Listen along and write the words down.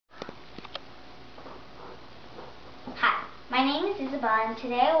Isabella, and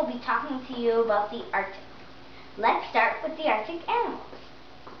today I will be talking to you about the Arctic. Let's start with the Arctic animals.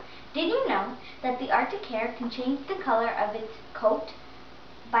 Did you know that the Arctic hare can change the color of its coat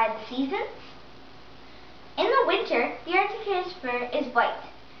by the seasons? In the winter, the Arctic hare's fur is white.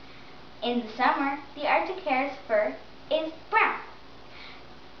 In the summer, the Arctic hare's fur is brown.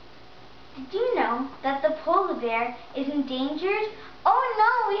 Did you know that the polar bear is endangered? Oh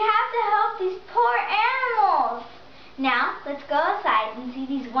no, we have to help these poor animals! Now, let's go outside and see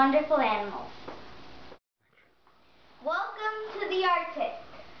these wonderful animals. Welcome to the Arctic.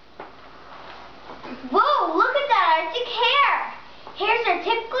 Whoa, look at that Arctic hare! Hares are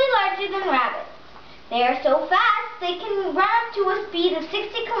typically larger than rabbits. They are so fast, they can run up to a speed of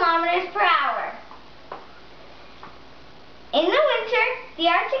 60 kilometers per hour. In the winter, the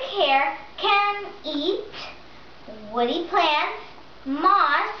Arctic hare can eat woody plants,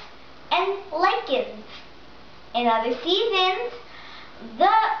 moss, and lichens. In other seasons, the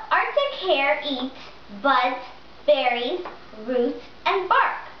Arctic hare eats buds, berries, roots, and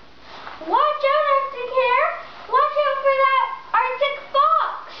bark. Watch out, Arctic hare! Watch out for that Arctic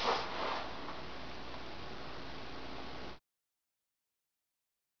fox!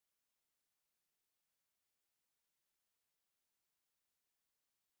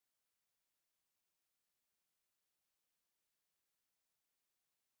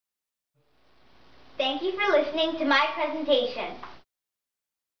 Thank you for listening to my presentation.